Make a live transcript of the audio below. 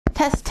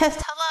Test, test,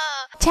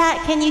 hello.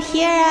 Chat, can you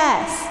hear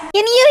us?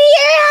 Can you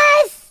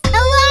hear us?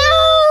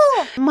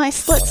 Hello? My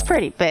split's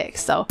pretty big,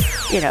 so,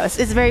 you know, it's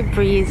very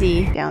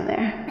breezy down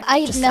there. I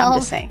I'm know.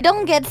 just saying.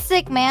 Don't get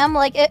sick, ma'am.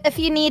 Like, if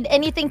you need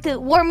anything to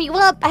warm you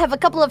up, I have a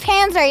couple of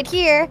hands right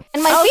here.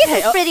 And my feet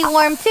is pretty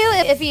warm, too,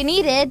 if you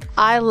need it.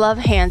 I love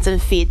hands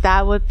and feet.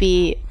 That would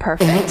be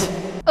perfect.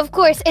 Of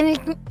course,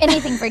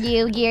 anything for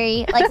you,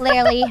 Giri. Like,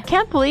 literally.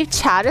 Can't believe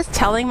Chad is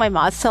telling my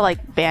mods to,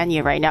 like, ban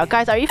you right now.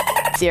 Guys, are you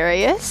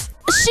serious?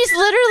 She's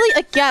literally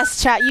a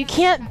guest, chat. You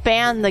can't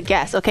ban the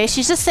guest, okay?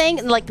 She's just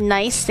saying, like,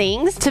 nice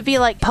things to be,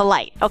 like,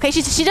 polite, okay?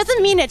 She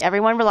doesn't mean it.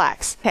 Everyone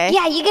relax, okay?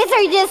 Yeah, you guys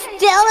are just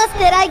jealous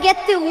that I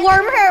get to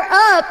warm her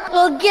up.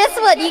 Well, guess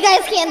what? You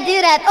guys can't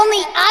do that.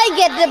 Only I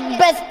get the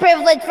best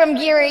privilege from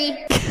Giri.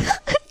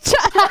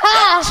 Chat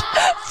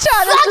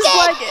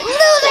Suck it,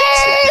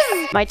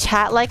 losers! My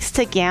chat likes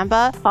to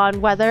gamba on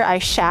whether I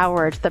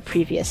showered the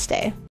previous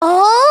day.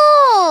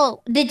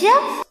 Oh, did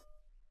you?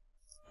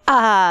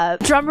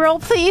 Drum roll,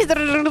 please. No.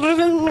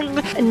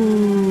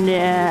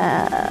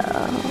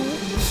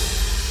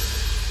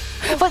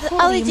 But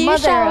Ollie, do you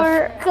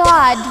shower?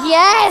 God,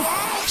 yes!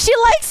 She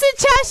likes it,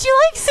 chat. She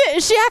likes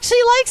it. She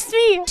actually likes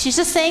me. She's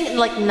just saying,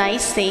 like,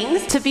 nice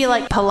things to be,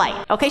 like,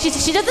 polite. Okay? She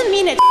doesn't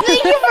mean it.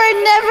 Thank you for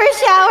never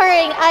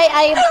showering.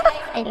 I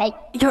like...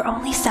 You're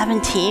only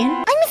 17?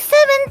 I'm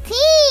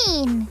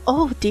 17!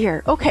 Oh,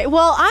 dear. Okay,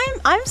 well,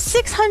 I'm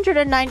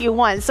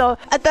 691, so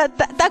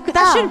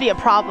that shouldn't be a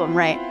problem,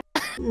 right?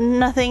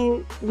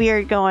 Nothing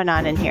weird going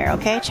on in here,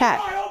 okay,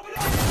 chat?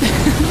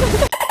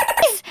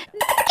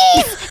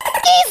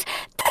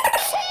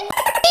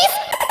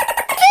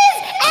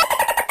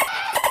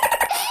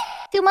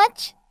 Too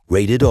much?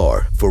 Rated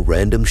R for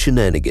random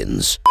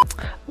shenanigans.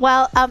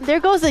 Well, there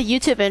goes the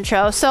YouTube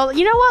intro. So,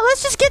 you know what?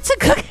 Let's just get to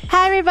cook.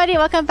 Hi, everybody.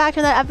 Welcome back to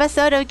another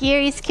episode of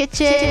Giri's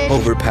Kitchen.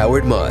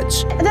 Overpowered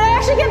mods. Did I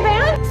actually get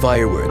banned?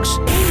 Fireworks.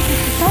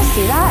 Don't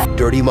see that.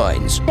 Dirty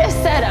minds. Just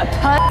set up,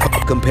 huh?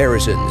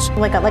 Comparisons.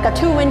 Like a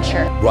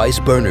 2-incher. Rice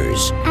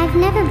burners. I've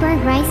never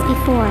burned rice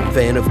before.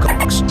 Fan of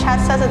cocks. Chat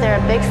says that they're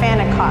a big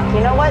fan of cock.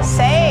 You know what?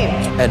 Same.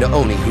 And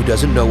Oni who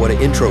doesn't know what an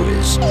intro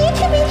is.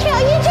 YouTube intro,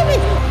 YouTube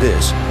intro.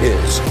 This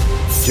is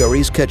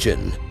Giri's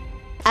Kitchen.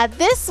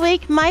 This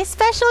week, my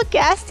special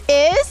guest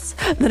is...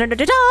 Ollie!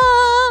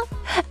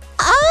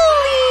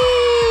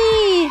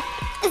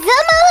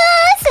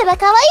 Zamawa,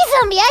 kawaii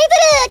zombie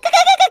idol,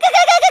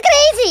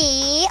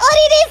 crazy,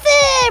 Ezzydesu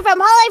from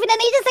Whole Life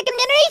Indonesia second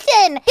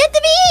generation. Good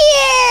to be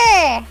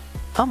here.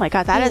 Oh my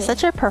god, that is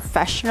such a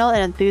professional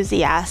and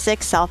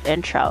enthusiastic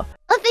self-intro.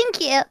 Oh, thank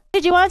you.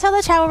 Did you want to tell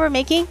the chat what we're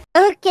making?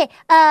 Okay,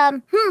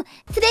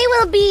 today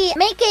we'll be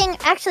making,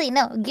 actually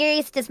no,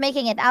 Giri's just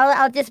making it.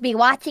 I'll just be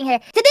watching her.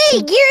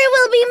 Today, Giri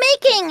will be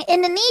making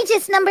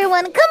Indonesia's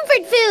 #1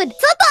 comfort food,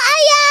 soto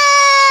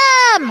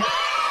ayam!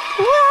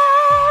 Wow!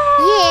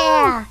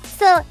 Yeah,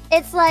 so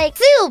it's like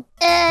soup,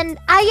 and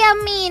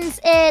ayam means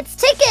it's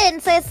chicken,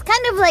 so it's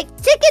kind of like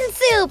chicken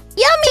soup.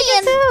 Yummy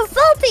and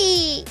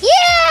salty.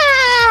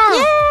 Yeah!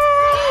 Yay!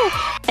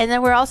 And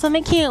then we're also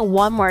making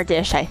one more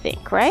dish, I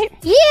think, right?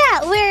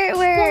 Yeah,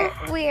 we're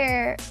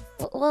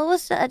what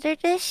was the other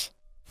dish?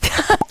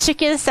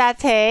 Chicken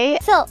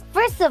satay. So,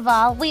 first of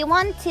all, we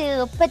want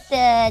to put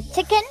the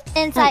chicken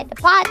inside the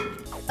pot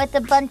with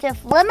a bunch of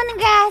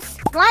lemongrass,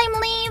 lime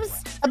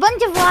leaves, a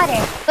bunch of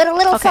water, with a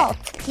little salt.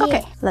 Yeah.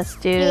 Okay, let's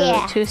do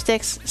 2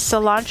 sticks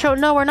cilantro.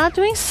 No, we're not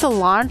doing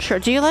cilantro.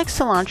 Do you like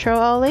cilantro,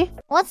 Ollie?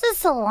 What's a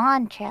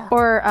cilantro?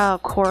 Or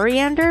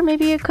coriander,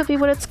 maybe it could be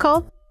what it's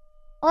called?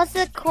 What's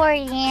a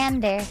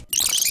coriander?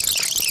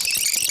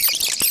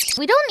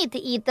 We don't need to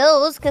eat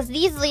those, because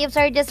these leaves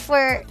are just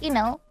for, you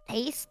know,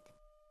 taste.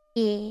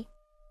 Yeah.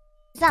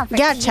 It's not for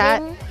eating.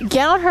 Chat.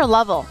 Get on her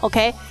level,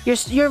 okay?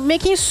 You're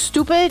making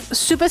stupid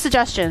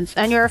suggestions,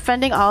 and you're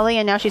offending Ollie,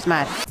 and now she's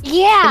mad.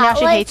 Yeah, and now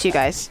she hates you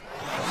guys.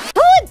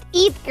 Who would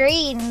eat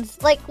greens?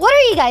 Like, what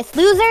are you guys,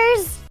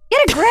 losers?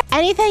 Get a grip.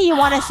 Anything you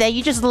want to say,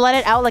 you just let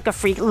it out like a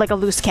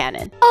loose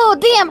cannon. Oh,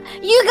 damn.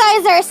 You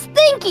guys are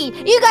stinky.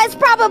 You guys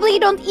probably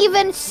don't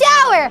even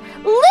shower.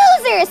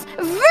 Losers.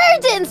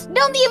 Virgins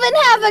don't even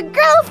have a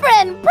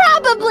girlfriend,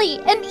 probably.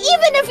 And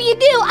even if you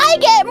do, I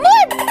get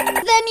more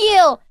than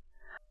you.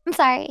 I'm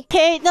sorry.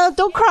 Okay, no,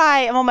 don't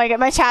cry. Oh my god,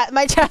 my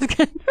chat's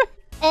good.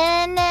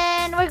 And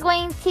then we're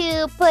going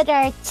to put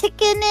our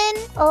chicken in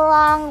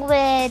along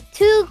with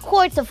 2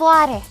 quarts of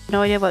water.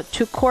 No idea what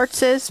 2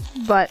 quarts is,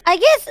 but... I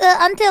guess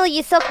until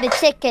you soak the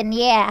chicken,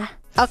 yeah.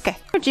 Okay.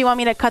 Do you want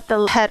me to cut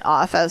the head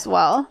off as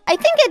well? I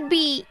think it'd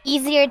be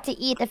easier to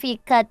eat if you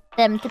cut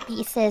them to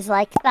pieces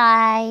like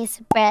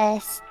thighs,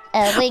 breasts,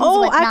 wings,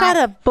 whatnot. I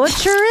gotta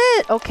butcher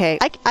it? Okay.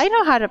 I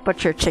know how to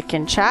butcher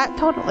chicken, chat.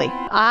 Totally.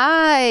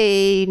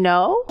 I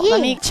know. Yeah.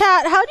 Let me...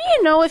 Chat, how do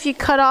you know if you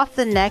cut off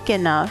the neck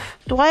enough?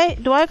 Do I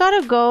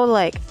gotta go,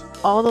 like,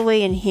 all the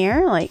way in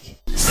here? Like...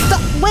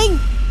 Stop! Wing!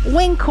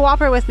 Wing,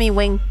 cooperate with me,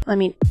 Wing. I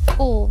mean...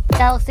 Oh,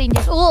 that was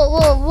dangerous.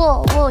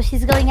 Whoa,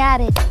 she's going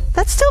at it.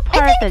 That's still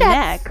part of the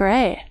neck,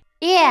 right?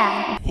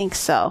 Yeah. I think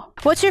so.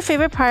 What's your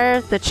favorite part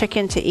of the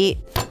chicken to eat?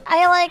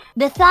 I like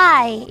the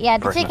thigh. Yeah,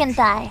 the chicken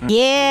thigh.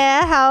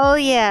 Yeah, hell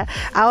yeah.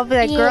 I'll be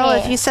like, girl,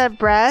 if Yeah. you said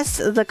breast,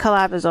 the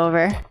collab is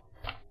over.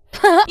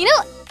 You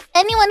know,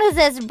 anyone who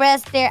says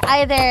breast, they're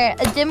either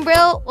a gym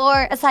bro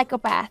or a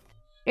psychopath.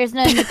 There's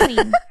no in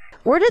between.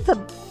 Where did the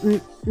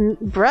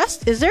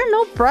breast? Is there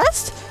no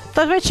breast?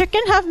 Does my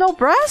chicken have no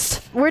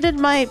breast? Where did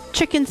my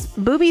chicken's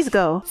boobies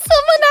go?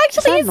 Someone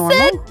actually Is that normal?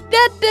 said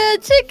that the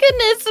chicken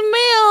is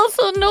male,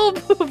 so no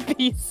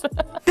boobies.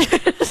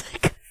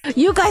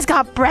 You guys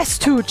got breasts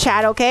too,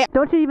 Chad, okay?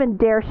 Don't you even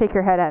dare shake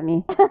your head at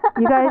me.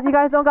 You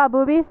guys don't got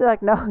boobies? They're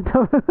like, no. If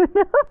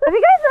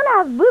you guys don't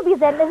have boobies,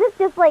 then is this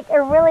just like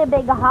a really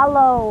big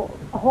hollow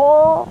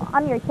hole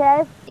on your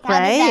chest?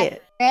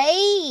 Right.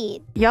 Right.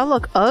 Y'all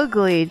look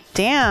ugly.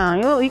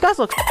 Damn. You guys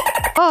look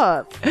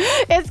up.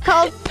 It's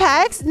called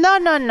pecs?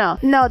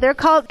 No, they're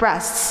called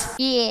breasts.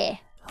 Yeah.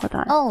 Hold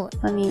on. Oh,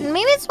 Let me...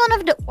 maybe it's one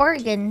of the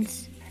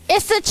organs.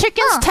 It's the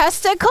chicken's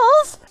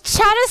testicles?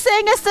 Chad is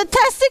saying it's the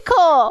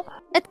testicle.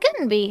 It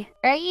couldn't be,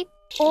 right?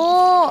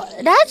 Oh,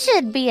 that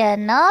should be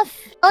enough.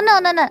 Oh, no.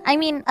 I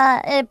mean,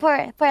 pour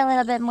a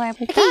little bit more.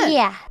 Okay,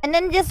 yeah. And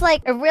then just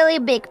like a really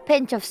big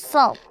pinch of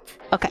salt.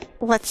 Okay,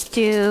 let's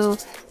do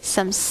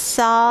some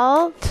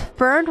salt.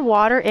 Burned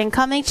water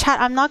incoming. Chat,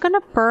 I'm not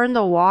gonna burn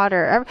the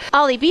water.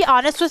 Ollie, be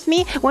honest with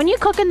me. When you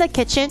cook in the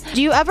kitchen,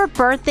 do you ever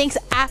burn things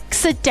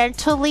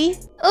accidentally?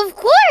 Of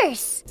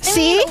course.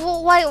 See? I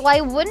mean,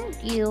 why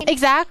wouldn't you?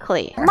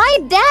 Exactly. My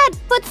dad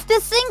puts the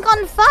sink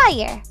on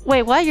fire.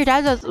 Wait, what? Your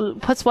dad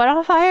puts what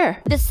on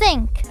fire? The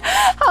sink.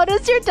 How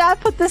does your dad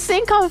put the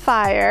sink on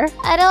fire?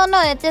 I don't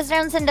know. It just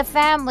runs in the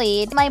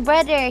family. My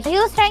brother, he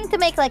was trying to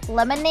make like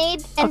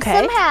lemonade, and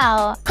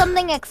somehow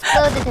something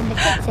exploded in the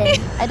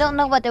kitchen. I don't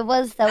know what it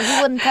was though.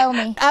 He wouldn't tell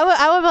me. I would,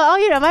 oh,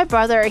 you know, my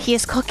brother,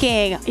 he's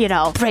cooking, you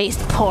know, braised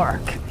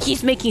pork.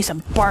 He's making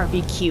some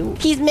barbecue.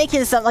 He's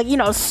making some, like, you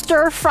know,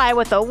 stir fry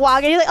with a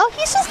wok. And he's like, oh,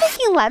 he's just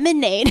making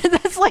lemonade.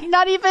 That's like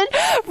not even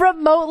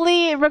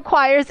remotely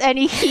requires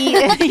any heat.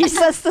 And he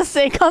sets the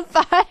sink on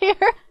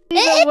fire.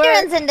 It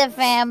runs in the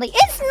family.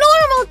 It's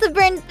normal to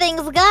burn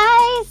things,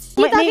 guys.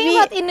 You talking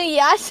about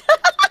Inuyasha?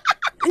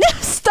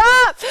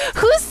 Stop!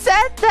 Who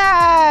said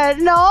that?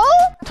 No?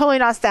 Totally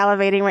not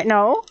salivating right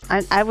now.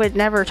 I would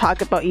never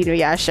talk about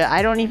Inuyasha.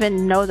 I don't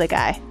even know the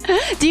guy.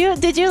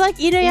 Did you like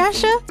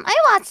Inuyasha? I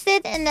watched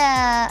it and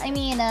not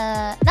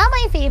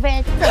my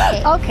favorite. It's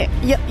okay.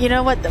 Okay. You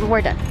know what?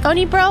 We're done.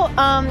 Oni bro,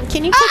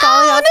 can you take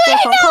Ollie off the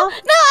phone call?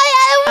 No,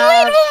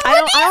 I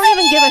don't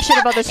even give a shit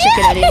about this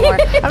chicken anymore.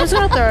 I'm just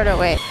gonna throw it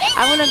away.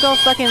 I'm gonna go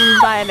fucking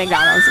buy a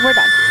McDonald's. We're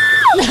done.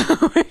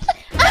 We're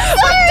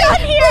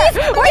done here.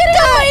 We're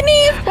done. My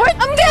knees.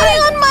 I'm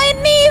getting on my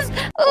knees.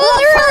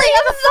 Really,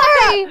 I'm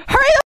sorry.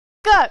 Hurry the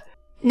f up.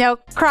 Now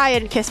cry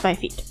and kiss my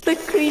feet. The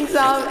queen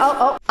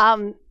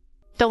song.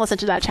 Don't listen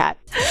to that chat.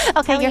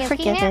 Okay, you're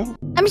forgiven.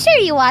 I'm sure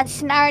you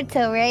watched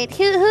Naruto, right?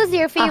 Who's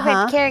your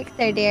favorite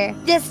character there?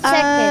 Just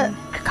checking.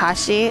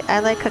 Kakashi. I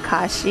like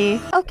Kakashi.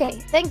 Okay,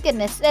 thank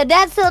goodness.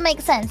 That still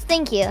makes sense.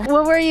 Thank you.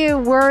 What were you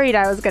worried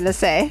I was gonna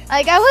say?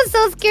 Like, I was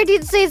so scared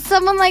you'd say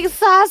someone like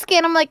Sasuke,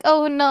 and I'm like,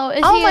 oh no,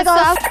 is oh he my a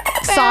god,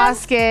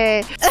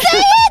 Sasuke? Sasuke.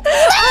 Say it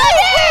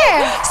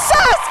louder!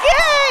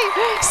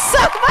 Sasuke!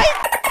 Suck my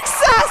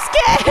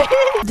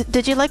Sasuke!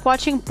 Did you like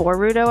watching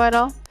Boruto at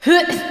all?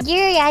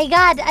 Yuri, I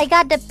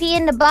got the pea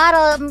in the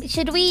bottle.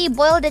 Should we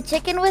boil the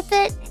chicken with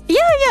it?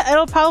 Yeah,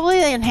 it'll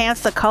probably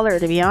enhance the color,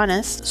 to be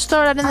honest. Just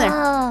throw that in there.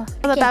 Oh,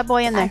 Throw the bad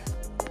boy in there.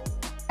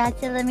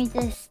 Gotcha, let me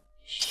just...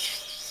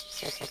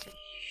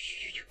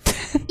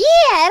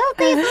 Yeah, it'll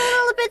taste a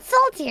little bit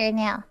saltier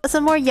now.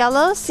 Some more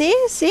yellow. See,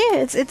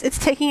 it's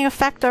taking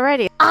effect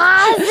already.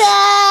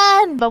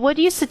 Awesome! But what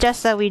do you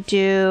suggest that we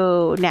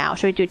do now?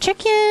 Should we do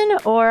chicken,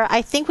 or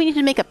I think we need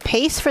to make a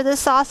paste for this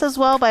sauce as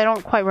well, but I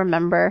don't quite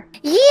remember.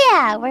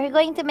 Yeah, we're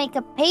going to make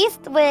a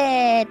paste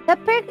with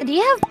pepper. Do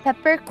you have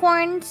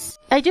peppercorns?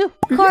 I do.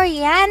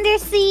 Coriander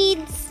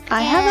seeds.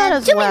 I have that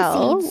as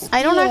well. Seeds.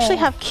 I don't actually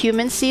have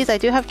cumin seeds. I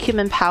do have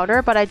cumin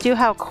powder, but I do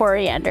have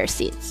coriander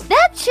seeds.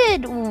 That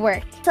should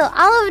work. So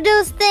all of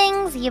those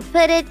things, you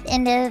put it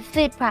in the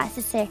food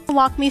processor.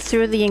 Walk me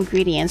through the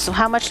ingredients. So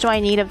how much do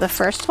I need of the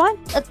first one?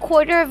 A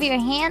quarter of your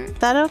hand. Is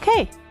that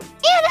okay?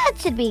 Yeah, that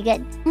should be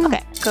good.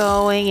 Okay,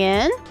 going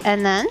in,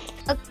 and then?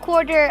 A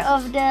quarter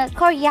of the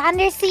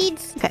coriander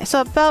seeds. Okay,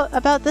 so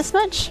about this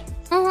much?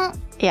 Mm-hmm.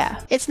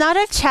 Yeah. It's not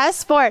a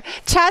chessboard.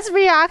 Chad's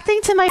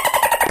reacting to my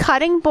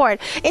cutting board.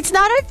 It's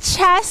not a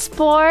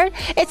chessboard.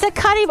 It's a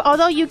cutting board.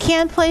 Although you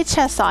can play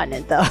chess on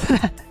it, though.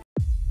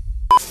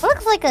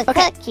 Looks like a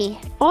cookie.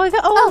 Oh, it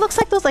looks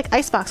like those like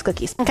icebox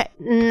cookies. Okay,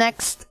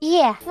 next.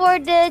 Yeah. For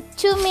the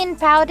cumin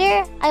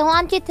powder, I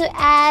want you to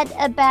add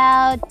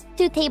about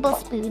 2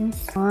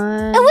 tablespoons.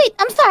 Oh, wait.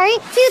 I'm sorry.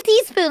 2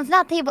 teaspoons,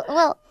 not table...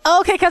 Well...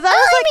 Okay, because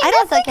I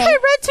don't think I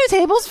read 2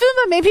 tablespoons,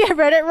 but maybe I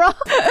read it wrong.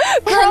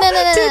 Girl,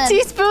 No. 2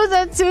 teaspoons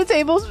and 2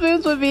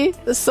 tablespoons would be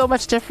so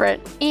much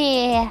different.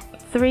 Yeah.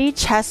 3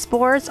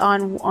 chessboards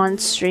on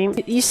stream.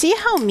 You see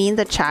how mean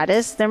the chat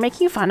is? They're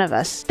making fun of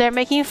us. They're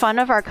making fun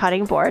of our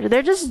cutting board.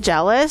 They're just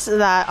jealous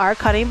that our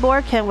cutting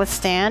board can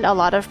withstand a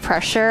lot of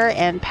pressure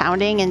and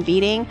pounding and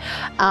beating,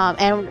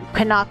 and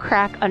cannot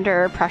crack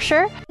under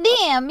pressure.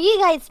 Damn, you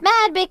guys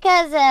mad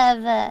because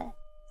of that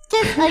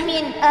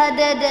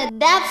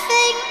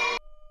thing?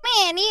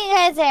 Man, you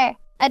guys are.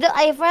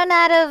 I've run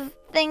out of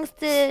things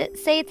to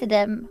say to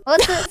them.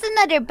 What's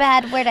another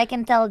bad word I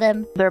can tell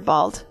them? They're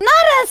bald.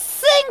 Not a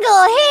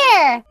single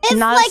hair. It's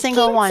Not like a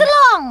single one.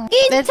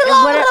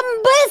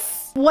 Rambus.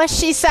 What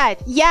she said.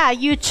 Yeah,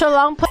 you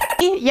chalong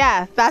pussy.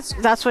 Yeah,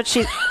 that's what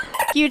she.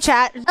 You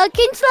chat.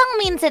 Kinchlong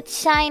means it's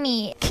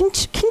shiny.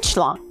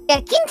 Kinchlong.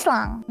 Yeah,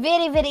 kinchlong.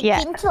 Very, very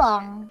Yeah.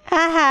 kinchlong.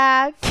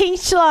 Haha, King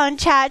Shlong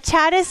chat.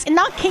 Chat is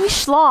not King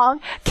Shlong,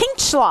 King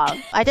Shlong.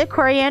 I did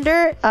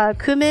coriander,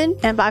 cumin,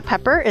 and black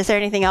pepper. Is there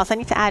anything else I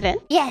need to add in?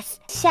 Yes,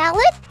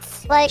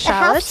 shallots, like a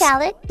half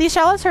shallot. These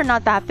shallots are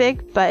not that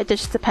big, but it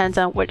just depends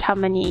on how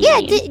many. Yeah,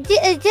 you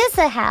need. just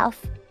a half.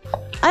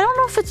 I don't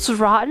know if it's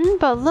rotten,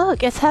 but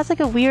look, it has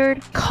like a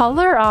weird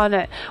color on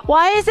it.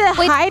 Why is it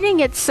hiding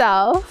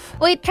itself?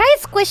 Wait, try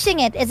squishing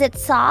it. Is it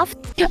soft?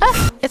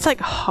 It's like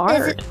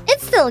hard.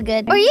 It's still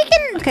good. Or you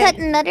can cut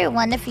another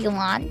one if you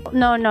want.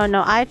 No.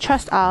 I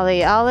trust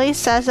Ollie. Ollie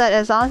says that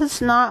as long as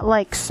it's not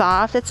like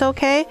soft, it's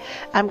okay.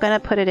 I'm gonna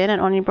put it in,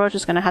 and Onibro's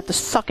just gonna have to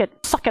suck it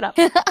up.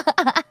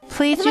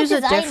 Please use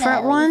a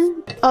different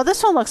one. Oh,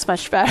 this one looks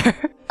much better.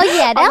 Oh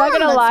yeah, that I'm not one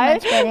gonna looks lie.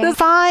 much better.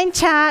 Fine,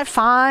 chat.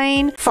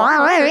 Fine.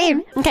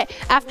 Okay.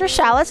 After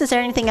shallots, is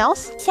there anything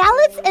else?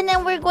 Shallots, and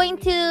then we're going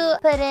to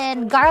put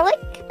in garlic.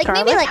 Like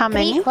Garlic? maybe like How 3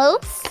 many?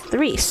 cloves.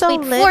 3. So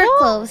Wait, little. 4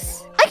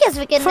 cloves. I guess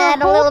we can For add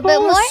a whole little bit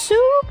bowl of more.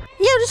 soup?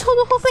 Yeah, just hold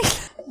the whole thing.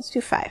 Let's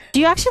do 5. Do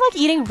you actually like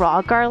eating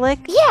raw garlic?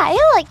 Yeah, I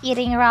like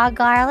eating raw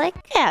garlic.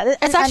 Yeah, it's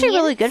And actually really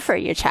onions? good for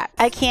you, chat.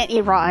 I can't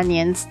eat raw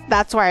onions.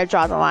 That's where I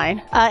draw the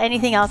line.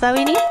 Anything else that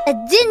we need? A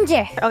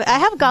ginger. Okay, I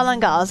have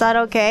galangal. Is that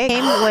okay?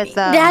 Came with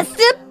That's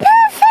the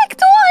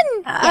perfect one!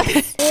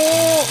 Yes.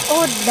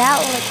 Oh, that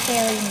looks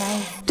really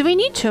nice. Do we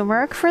need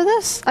turmeric for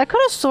this? I could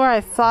have swore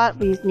I thought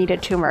we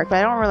needed turmeric, but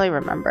I don't really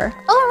remember.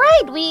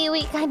 Oh, right.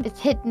 We kind of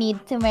did need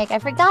turmeric. I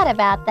forgot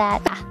about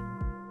that.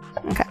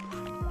 Okay.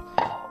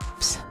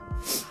 Oops.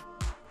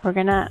 We're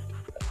gonna...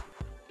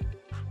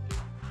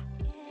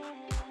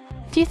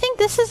 Do you think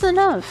this is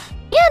enough?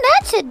 Yeah,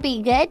 that should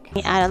be good.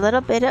 We add a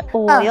little bit of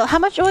oil. How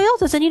much oil?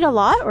 Does it need a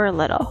lot or a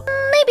little?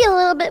 Maybe a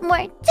little bit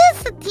more.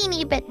 Just a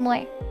teeny bit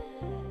more.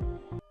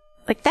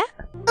 Like that?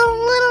 A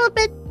little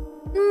bit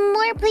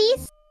more,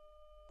 please.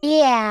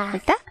 Yeah.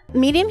 Like that?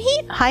 Medium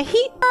heat? High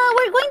heat?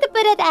 We're going to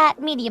put it at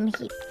medium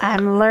heat.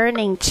 I'm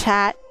learning,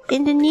 chat.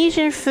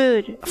 Indonesian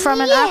food from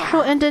an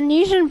actual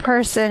Indonesian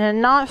person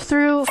and not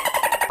through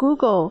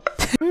Google.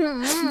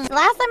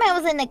 Last time I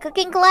was in a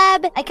cooking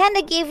club, I kind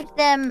of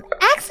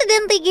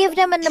accidentally gave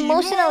them an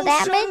emotional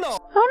damage. Oh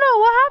no,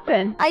 what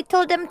happened? I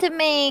told them to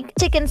make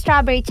chicken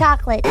strawberry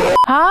chocolate.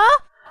 Huh?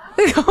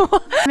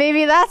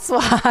 Maybe that's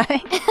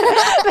why.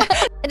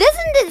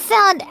 Doesn't it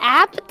sound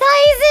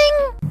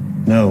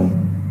appetizing? No.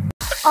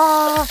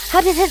 Oh,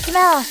 how does it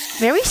smell?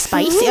 Very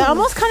spicy. It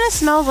almost kind of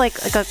smells like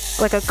a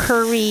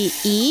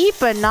curry-y,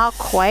 but not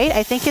quite.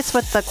 I think it's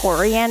with the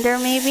coriander,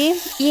 maybe.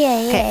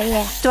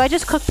 Yeah. Do I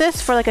just cook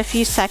this for like a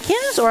few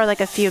seconds or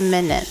like a few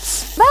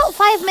minutes? About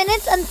 5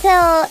 minutes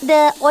until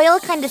the oil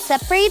kind of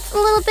separates a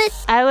little bit.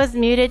 I was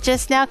muted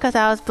just now because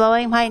I was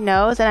blowing my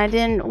nose and I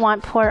didn't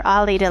want poor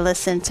Ollie to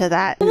listen to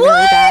that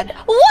really bad.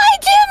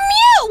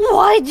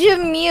 Why'd you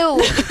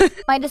mute?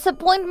 My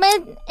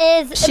disappointment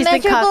is She's been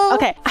immeasurable. cut.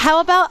 Okay,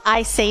 how about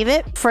I save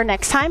it for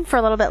next time for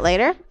a little bit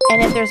later?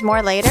 And if there's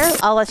more later,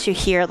 I'll let you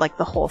hear like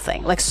the whole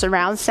thing. Like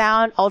surround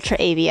sound, ultra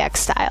AVX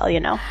style, you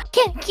know?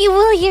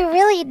 Will you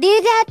really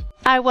do that?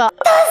 I will.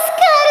 Oh,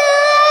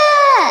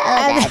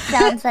 that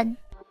sounds fun.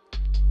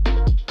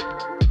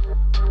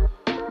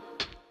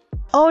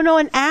 Oh no,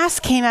 an ass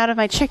came out of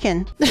my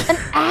chicken. An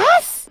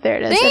ass? There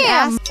it is.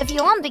 Damn! An ass. If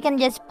you want, we can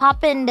just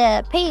pop in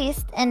the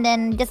paste and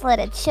then just let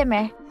it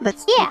shimmer.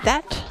 Let's do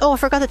that. Oh, I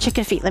forgot the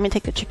chicken feet. Let me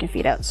take the chicken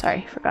feet out.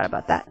 Sorry, forgot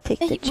about that. Take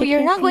the chicken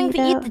You're not going to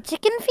feet eat out. the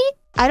chicken feet?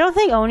 I don't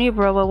think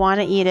Onibro would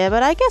want to eat it,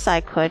 but I guess I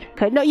could.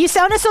 No, you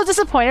sounded so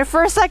disappointed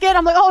for a second.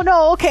 I'm like, oh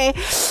no, okay.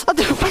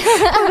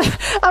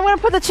 I'm gonna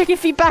put the chicken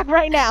feet back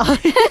right now.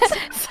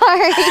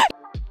 Sorry.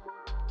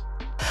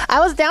 I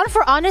was down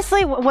for,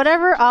 honestly,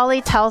 whatever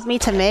Ollie tells me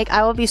to make,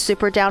 I will be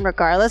super down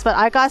regardless, but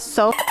I got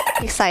so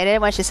excited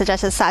when she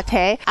suggested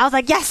satay. I was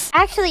like, yes!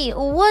 Actually,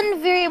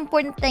 one very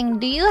important thing.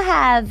 Do you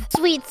have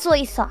sweet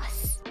soy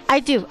sauce? I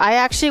do. I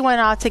actually went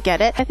out to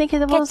get it. I think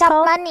it's what it's Ketchup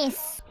called.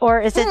 manis.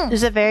 Or is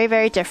it very,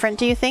 very different,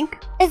 do you think?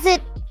 Is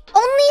it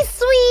only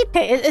sweet?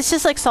 Okay, it's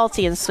just like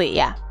salty and sweet,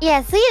 yeah.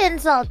 Yeah, sweet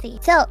and salty.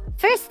 So,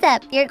 first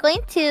step, you're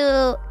going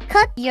to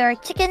cut your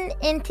chicken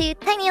into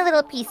tiny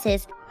little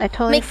pieces. I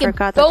totally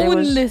forgot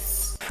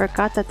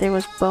that there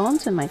was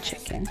bones in my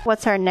chicken.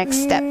 What's our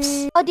next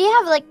steps? Oh, do you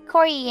have like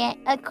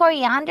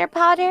coriander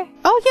powder?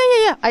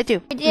 Oh, yeah, I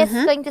do. You're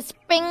just going to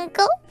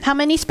sprinkle How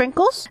many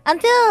sprinkles?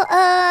 until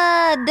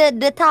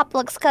the top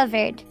looks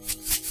covered.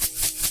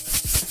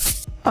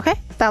 Okay,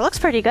 that looks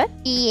pretty good.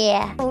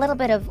 Yeah. A little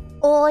bit of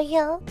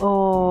oil.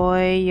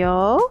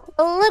 Oil.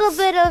 A little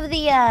bit of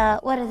the,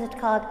 what is it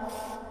called?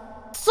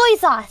 Soy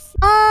sauce.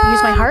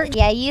 Use my heart?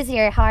 Yeah, use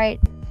your heart.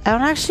 I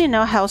don't actually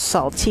know how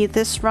salty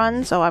this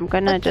runs, so I'm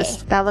gonna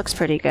just... That looks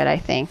pretty good, I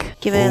think.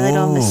 Give it a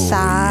little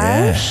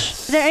massage.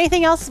 Is there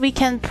anything else we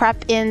can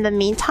prep in the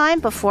meantime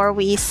before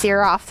we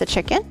sear off the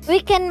chicken?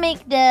 We can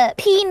make the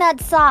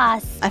peanut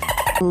sauce. I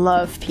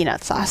love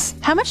peanut sauce.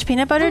 How much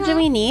peanut butter do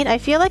we need? I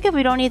feel like if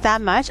we don't need that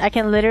much, I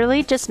can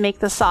literally just make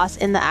the sauce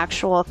in the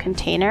actual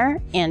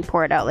container and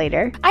pour it out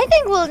later. I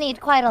think we'll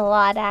need quite a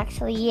lot,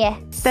 actually, yeah.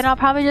 Then I'll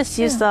probably just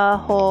use the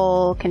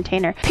whole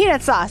container.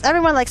 Peanut sauce.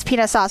 Everyone likes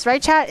peanut sauce,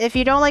 right, chat? If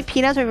you don't like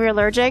peanuts or if you're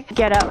allergic,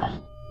 get out.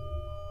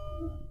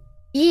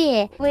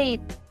 Yeah.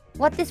 Wait,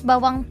 what is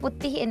bawang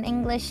putih in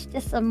English?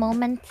 Just a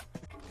moment.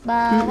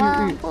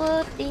 Bawang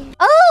putih.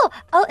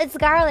 Oh, it's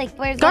garlic.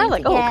 We're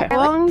Garlic. Oh, okay.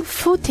 garlic. Bawang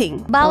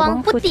puting.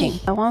 Bawang putih.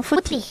 Bawang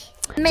puting.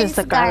 Putih. Minced Just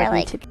the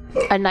garlic.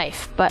 A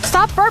knife, but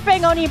stop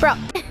burping, Oni, bro.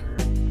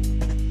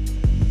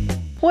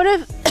 What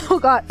if? Oh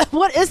God!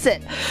 What is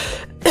it?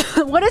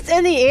 What is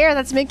in the air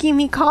that's making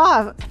me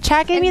cough?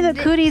 Chat gave me the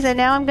cooties, and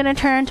now I'm gonna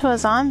turn into a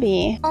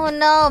zombie. Oh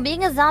no,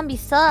 being a zombie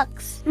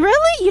sucks.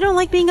 Really? You don't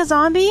like being a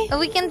zombie?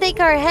 We can take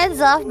our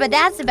heads off, but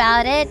that's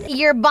about it.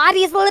 Your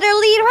body's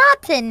literally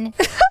rotten.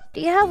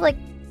 Do you have like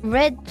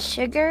red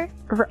sugar?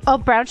 Oh,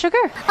 brown sugar?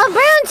 Oh,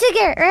 brown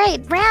sugar!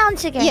 Right, brown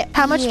sugar. Yeah.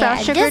 How much brown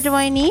sugar do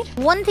I need?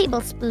 1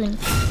 tablespoon.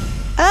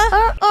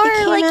 Or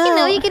like, you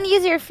know, you can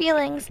use your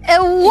feelings.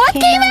 What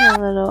came out?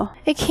 A little.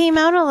 It came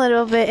out a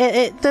little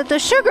bit. The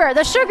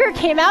sugar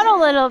came out a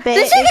little bit.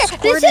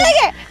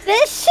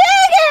 The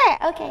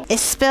sugar! Okay. It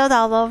spilled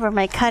all over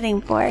my cutting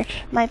board.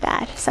 My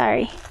bad.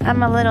 Sorry.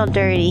 I'm a little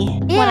dirty.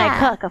 When I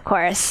cook, of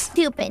course.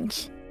 2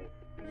 pinch.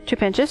 2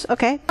 pinches?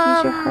 Okay.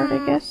 Use your heart,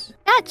 I guess.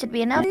 That should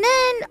be enough. And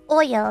then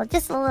oil,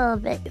 just a little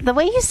bit. The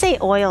way you say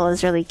oil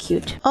is really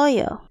cute.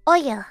 Oil.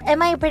 Oil.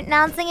 Am I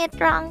pronouncing it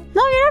wrong?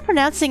 No, you're not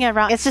pronouncing it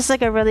wrong. It's just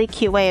like a really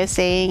cute way of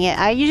saying it.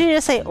 I usually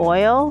just say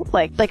oil,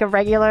 like a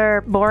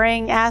regular,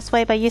 boring ass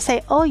way, but you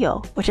say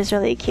oil, which is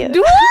really cute.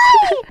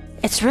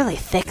 It's really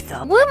thick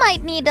though. We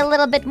might need a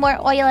little bit more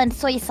oil and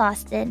soy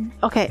sauce then.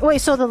 Okay, wait,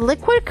 so the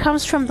liquid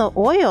comes from the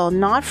oil,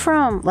 not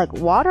from like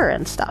water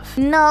and stuff.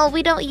 No,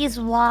 we don't use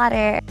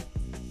water.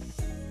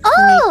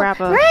 Oh,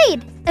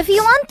 right! If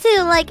you want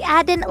to like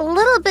add in a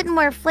little bit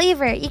more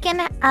flavor, you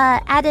can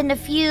add in a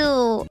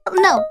few...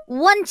 No,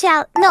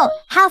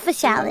 half a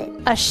shallot.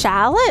 A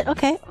shallot?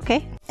 Okay.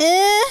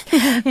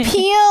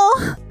 Peel.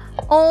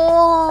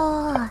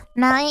 Oh,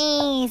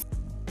 nice.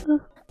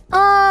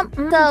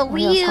 So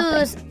we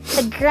use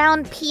the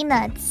ground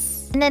peanuts.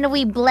 And then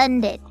we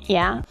blend it.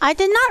 Yeah. I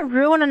did not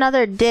ruin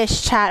another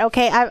dish, chat.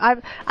 Okay,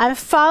 I'm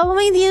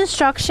following the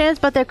instructions,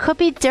 but there could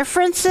be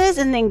differences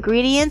in the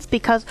ingredients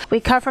because we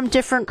come from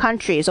different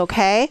countries,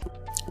 okay?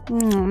 A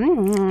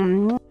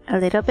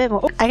little bit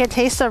more. I can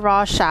taste the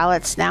raw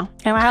shallots now.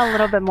 And I have a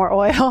little bit more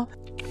oil.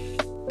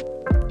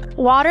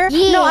 Water?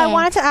 Yeah. No, I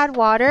wanted to add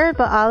water,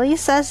 but Ali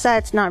says that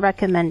it's not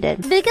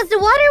recommended. Because the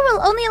water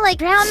will only like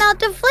drown out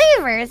the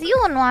flavors. You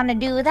wouldn't want to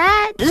do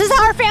that. This is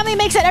how our family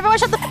makes it. Everyone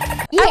shut the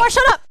Everyone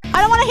shut up.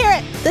 I don't want to hear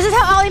it. This is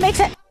how Ali makes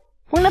it.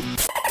 We're gonna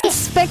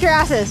spank your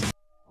asses.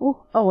 Ooh.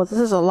 Oh, well, this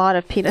is a lot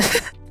of peanuts.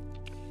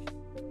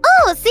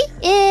 Oh, see?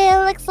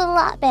 It looks a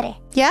lot better.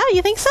 Yeah,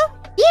 you think so?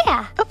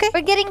 Yeah. Okay.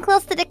 We're getting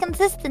close to the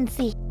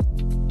consistency.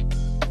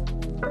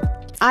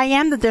 I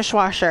am the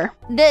dishwasher.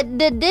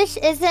 The dish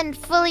isn't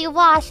fully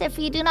washed if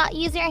you do not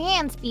use your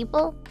hands,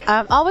 people.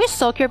 Always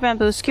soak your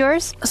bamboo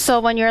skewers. So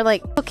when you're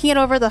like cooking it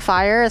over the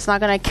fire, it's not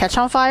gonna catch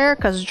on fire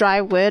because dry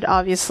wood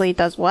obviously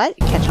does what?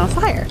 Catch on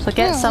fire. So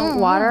get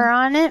some water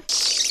on it.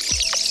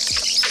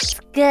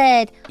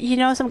 Good. You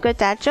know some good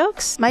dad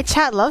jokes? My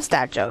chat loves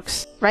dad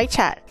jokes. Right,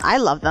 chat? I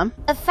love them.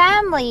 A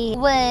family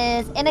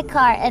was in a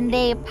car and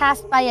they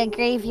passed by a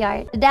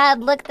graveyard. The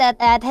dad looked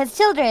at his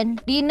children.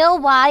 Do you know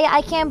why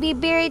I can't be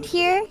buried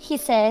here? He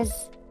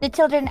says. The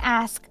children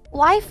ask,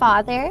 why,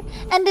 father?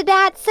 And the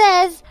dad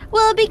says,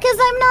 well, because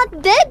I'm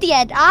not dead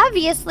yet,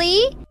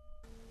 obviously.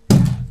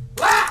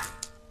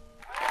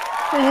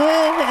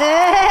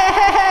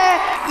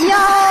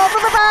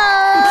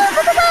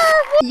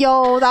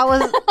 Yo, that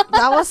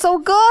was so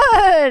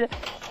good.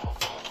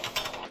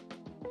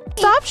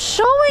 Stop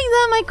showing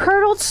them my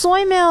curdled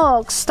soy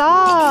milk.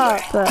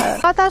 Stop. I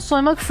got that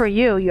soy milk for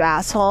you, you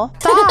asshole.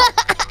 Stop.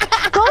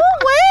 Go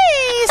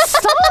away.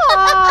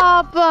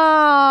 Stop.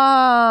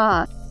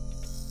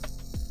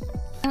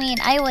 I mean,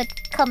 I would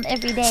come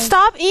every day.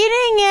 Stop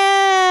eating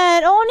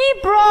it.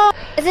 Oni, bro.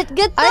 Is it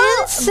good though? I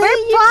didn't say burp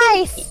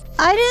twice.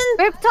 I didn't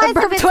burp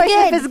twice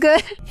if it's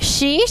good.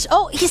 Sheesh.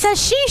 Oh, he says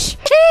sheesh.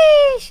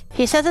 Sheesh.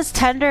 He says it's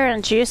tender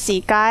and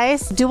juicy,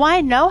 guys. Do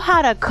I know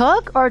how to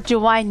cook or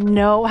do I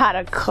know how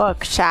to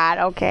cook, chat?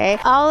 Okay.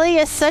 Ollie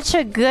is such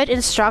a good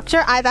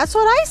instructor. That's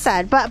what I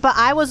said. But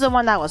I was the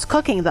one that was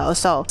cooking though.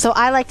 So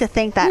I like to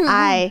think that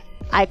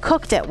I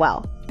cooked it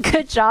well.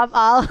 Good job,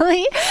 Ollie.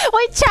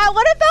 Wait, chat,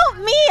 what about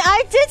me?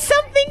 I did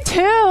something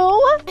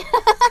too.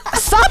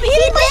 Stop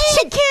eating my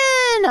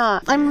chicken.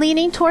 I'm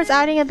leaning towards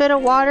adding a bit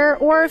of water,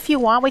 or if you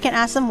want, we can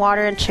add some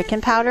water and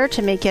chicken powder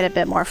to make it a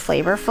bit more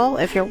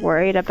flavorful if you're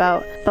worried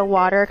about the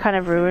water kind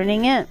of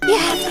ruining it.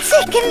 Yeah,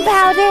 chicken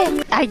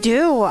powder. I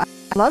do. I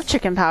love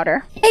chicken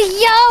powder. Yo,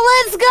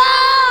 let's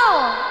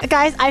go!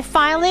 Guys, I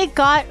finally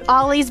got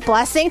Ollie's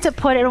blessing to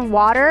put in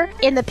water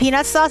in the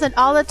peanut sauce, and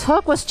all it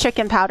took was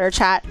chicken powder,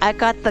 chat. I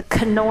got the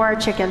Knorr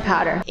chicken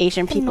powder.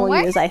 Asian people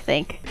Knorr? use, I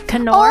think.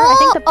 Knorr? I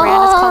think the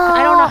brand is called...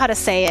 I don't know how to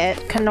say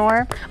it.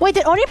 Knorr? Wait,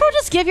 did Onimart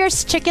just give your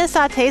chicken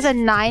sautés a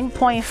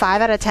 9.5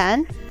 out of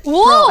 10?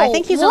 Whoa! Bro, I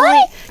think he's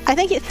only... I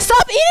think he...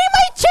 Stop eating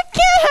my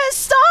chicken!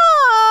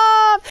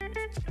 Stop!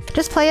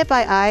 Just play it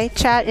by eye,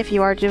 chat. If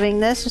you are doing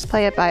this, just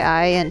play it by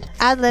eye and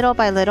add little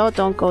by little.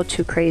 Don't go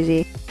too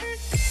crazy.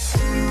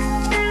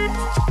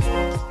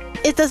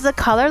 Does the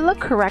color look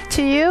correct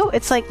to you?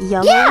 It's like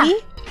yellowy. Yeah.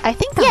 I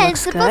think that Yeah,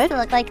 looks it's supposed good. to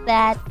look like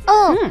that.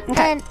 Oh,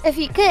 okay. and if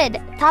you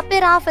could, top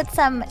it off with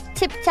some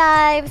chip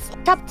chives,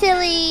 chopped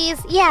chilies.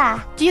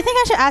 Yeah. Do you think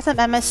I should add some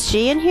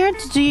MSG in here?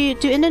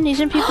 Do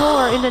Indonesian people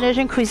or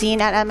Indonesian cuisine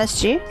add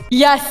MSG?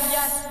 Yes.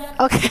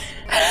 Okay.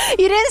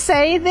 You didn't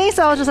say anything,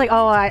 so I was just like,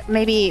 oh,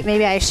 maybe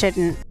I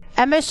shouldn't.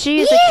 MSG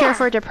is a cure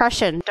for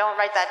depression. Don't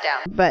write that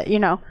down. But, you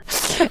know,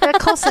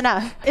 close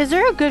enough. Is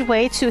there a good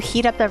way to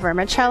heat up the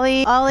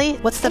vermicelli, Ollie?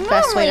 What's the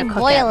best way to cook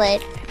boil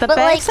it? The but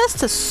bag like, says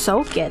to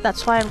soak it.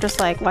 That's why I'm just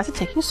like, why is it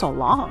taking so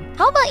long?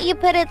 how about you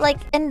put it like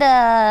in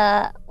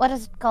the... what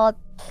is it called?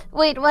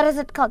 Wait, what is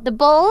it called? The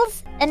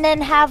bowls? And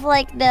then have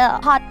like the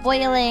hot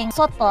boiling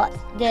soto.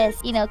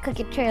 Just, you know, cook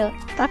it through.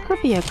 That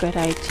could be a good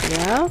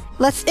idea.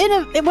 Let's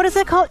innovate. What is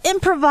it called?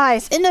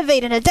 Improvise,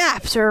 innovate, and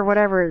adapt, or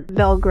whatever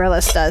Bill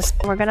Grillis does.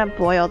 We're gonna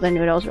boil the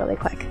noodles really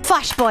quick.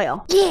 Flash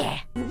boil. Yeah.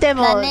 で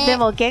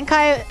も限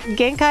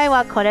界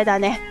はこれだ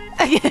ね。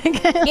限界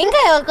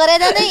はこれ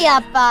だね、や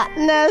っぱ。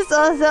No,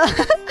 so.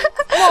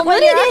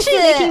 What are you actually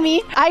making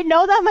me? I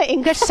know that my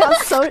English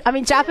sounds so. I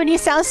mean,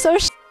 Japanese sounds so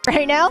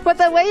right now, but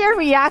the way you're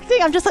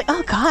reacting, I'm just like,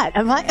 oh god,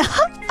 am I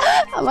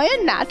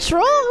a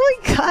natural? Oh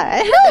my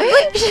god. No,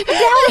 but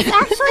that was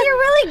actually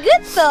really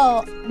good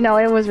though. No,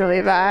 it was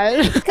really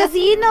bad. Because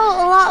you know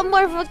a lot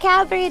more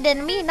vocabulary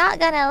than me, not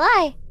gonna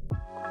lie.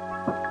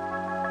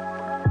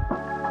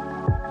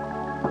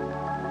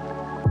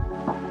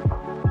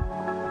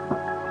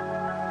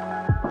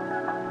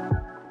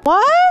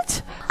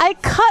 What? I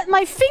cut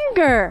my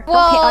finger. Whoa.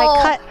 Okay, I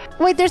cut.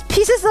 Wait, there's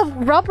pieces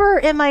of rubber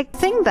in my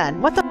thing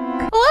then. What the?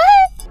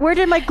 What? Where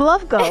did my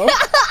glove go?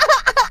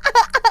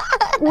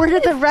 Where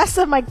did the rest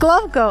of my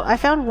glove go? I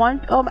found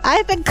one. Oh,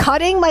 I've been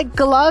cutting my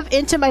glove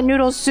into my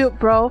noodle soup,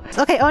 bro.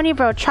 Okay, Oni,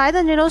 bro, try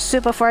the noodle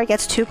soup before it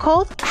gets too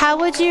cold. How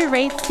would you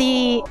rate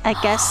the, I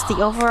guess,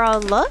 the overall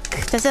look?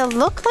 Does it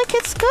look like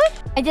it's good?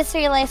 I just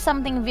realized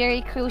something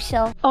very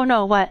crucial. Oh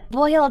no, what?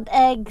 Boiled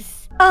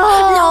eggs.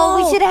 Oh no,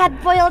 we should have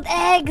had boiled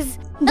eggs.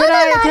 No, Did no,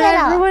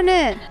 I ruin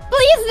it?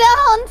 Please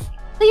don't.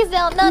 Please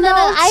don't. No.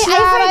 I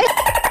f***ed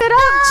it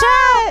up,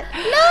 chat.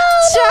 No.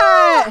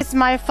 Chat. It's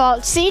my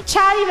fault. See,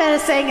 chat even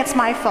is saying it's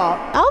my fault.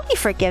 Ollie,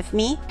 forgive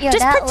me. Yo, Just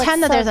that pretend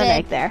looks that there's so an good.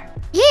 egg there.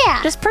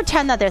 Yeah. Just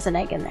pretend that there's an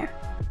egg in there.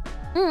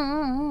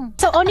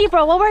 So, Oni,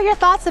 bro, what were your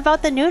thoughts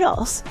about the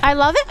noodles? I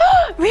love it.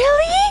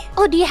 Really?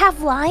 Oh, do you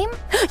have lime?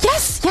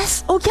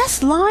 Yes. Oh,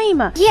 yes,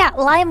 lime. Yeah,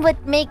 lime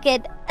would make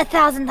it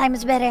 1,000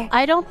 times better.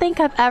 I don't think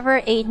I've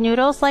ever ate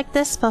noodles like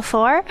this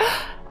before.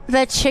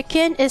 The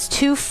chicken is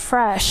too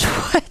fresh.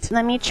 What?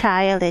 Let me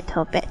try a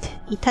little bit.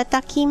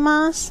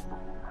 Itadakimasu.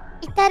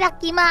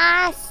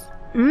 Itadakimasu.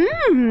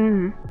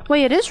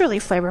 Wait, it is really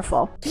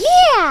flavorful.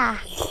 Yeah.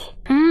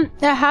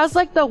 It has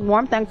like the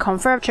warmth and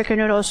comfort of chicken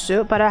noodle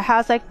soup, but it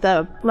has like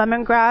the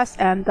lemongrass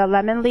and the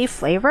lemon leaf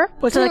flavor,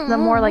 which is like the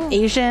more like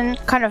Asian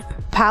kind of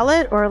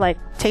palate or like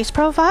taste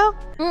profile.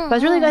 But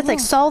it's really good. It's like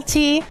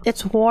salty.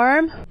 It's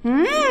warm.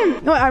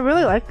 No, I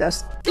really like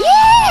this.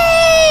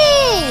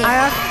 Yay!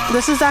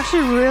 This is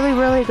actually really,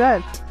 really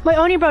good. Wait,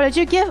 Oni, bro, did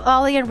you give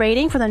Ollie a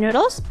rating for the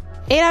noodles?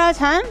 8 out of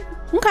 10?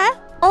 Okay.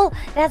 Oh,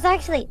 that's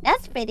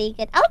pretty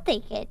good. I'll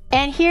take it.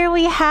 And here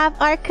we have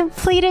our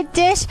completed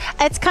dish.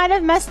 It's kind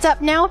of messed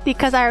up now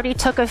because I already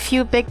took a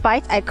few big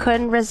bites. I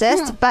couldn't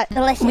resist, but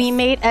delicious. we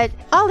made a...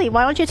 Ollie,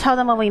 why don't you tell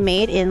them what we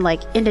made in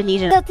like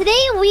Indonesian? So today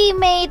we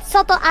made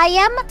soto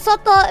ayam.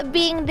 Soto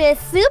being the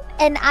soup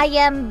and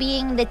ayam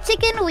being the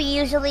chicken. We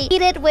usually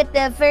eat it with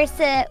the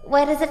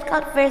what is it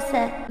called?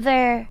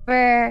 The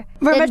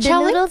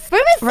noodles?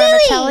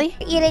 Vermicelli?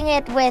 Eating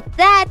it with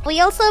that. We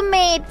also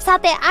made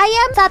sate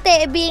ayam.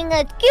 Sate being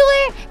a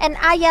skewer and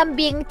ayam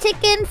being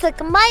chicken. So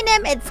combine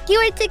them, it's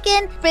skewer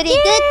chicken. Pretty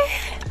good.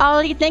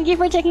 Ollie, thank you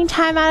for taking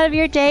time out of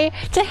your day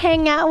to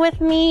hang out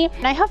with me.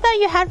 And I hope that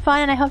you had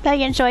fun and I hope that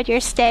you enjoyed your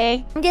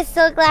stay. I'm just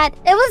so glad.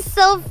 It was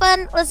so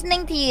fun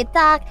listening to you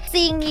talk,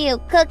 seeing you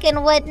cook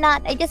and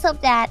whatnot. I just hope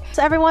that.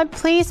 So everyone,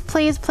 please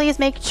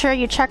make sure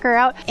you check her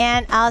out.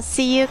 And I'll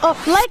see you. Oh,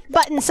 like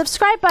button,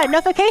 subscribe button,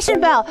 notification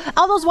bell,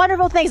 all those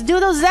wonderful things. Do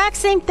those exact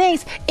same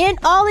things in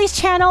Ollie's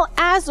channel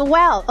as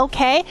well,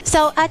 okay?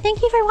 So thank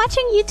you for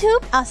watching,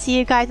 YouTube. I'll see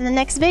you guys in the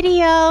next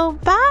video.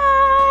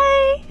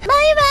 Bye!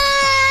 Bye-bye!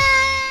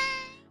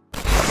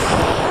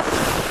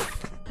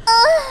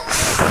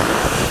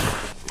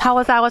 How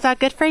was that? Was that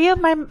good for you,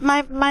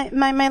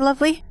 my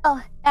lovely?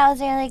 Oh, that was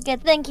really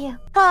good. Thank you.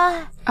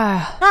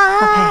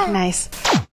 Okay, nice.